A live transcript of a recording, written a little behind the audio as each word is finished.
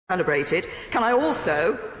celebrated, can I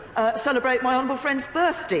also celebrate my honourable friend's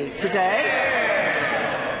birthday today,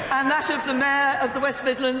 and that of the Mayor of the West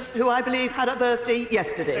Midlands, who I believe had a birthday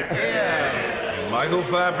yesterday. Michael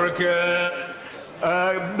Fabricant.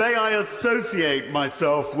 May I associate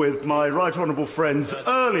myself with my right honourable friend's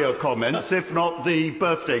earlier comments, if not the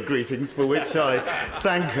birthday greetings, for which I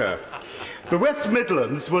thank her. The West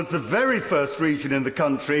Midlands was the very first region in the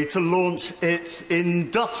country to launch its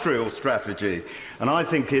industrial strategy, and I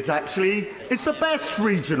think it's the best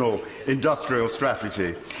regional industrial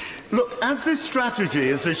strategy. Look, as this strategy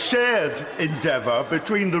is a shared endeavour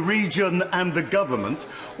between the region and the government,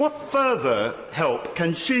 what further help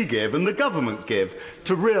can she give and the government give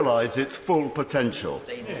to realise its full potential?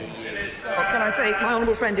 Well, can I say, my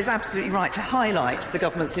honourable friend is absolutely right to highlight the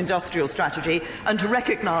government's industrial strategy and to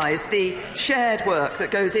recognise the shared work that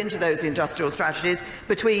goes into those industrial strategies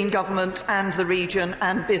between government and the region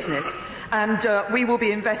and business. And we will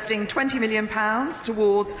be investing £20 million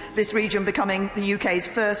towards this region becoming the UK's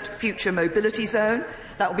first future mobility zone.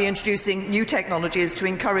 That will be introducing new technologies to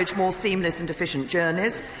encourage more seamless and efficient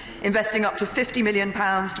journeys, investing up to £50 million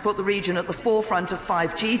to put the region at the forefront of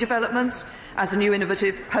 5G developments as a new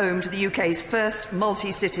innovative home to the UK's first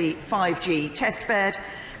multi-city 5G testbed,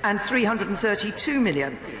 and £332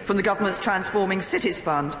 million from the government's Transforming Cities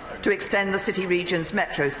Fund to extend the city region's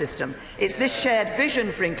metro system. It's this shared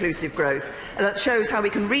vision for inclusive growth that shows how we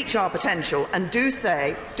can reach our potential and do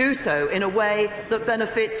so in a way that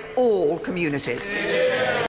benefits all communities.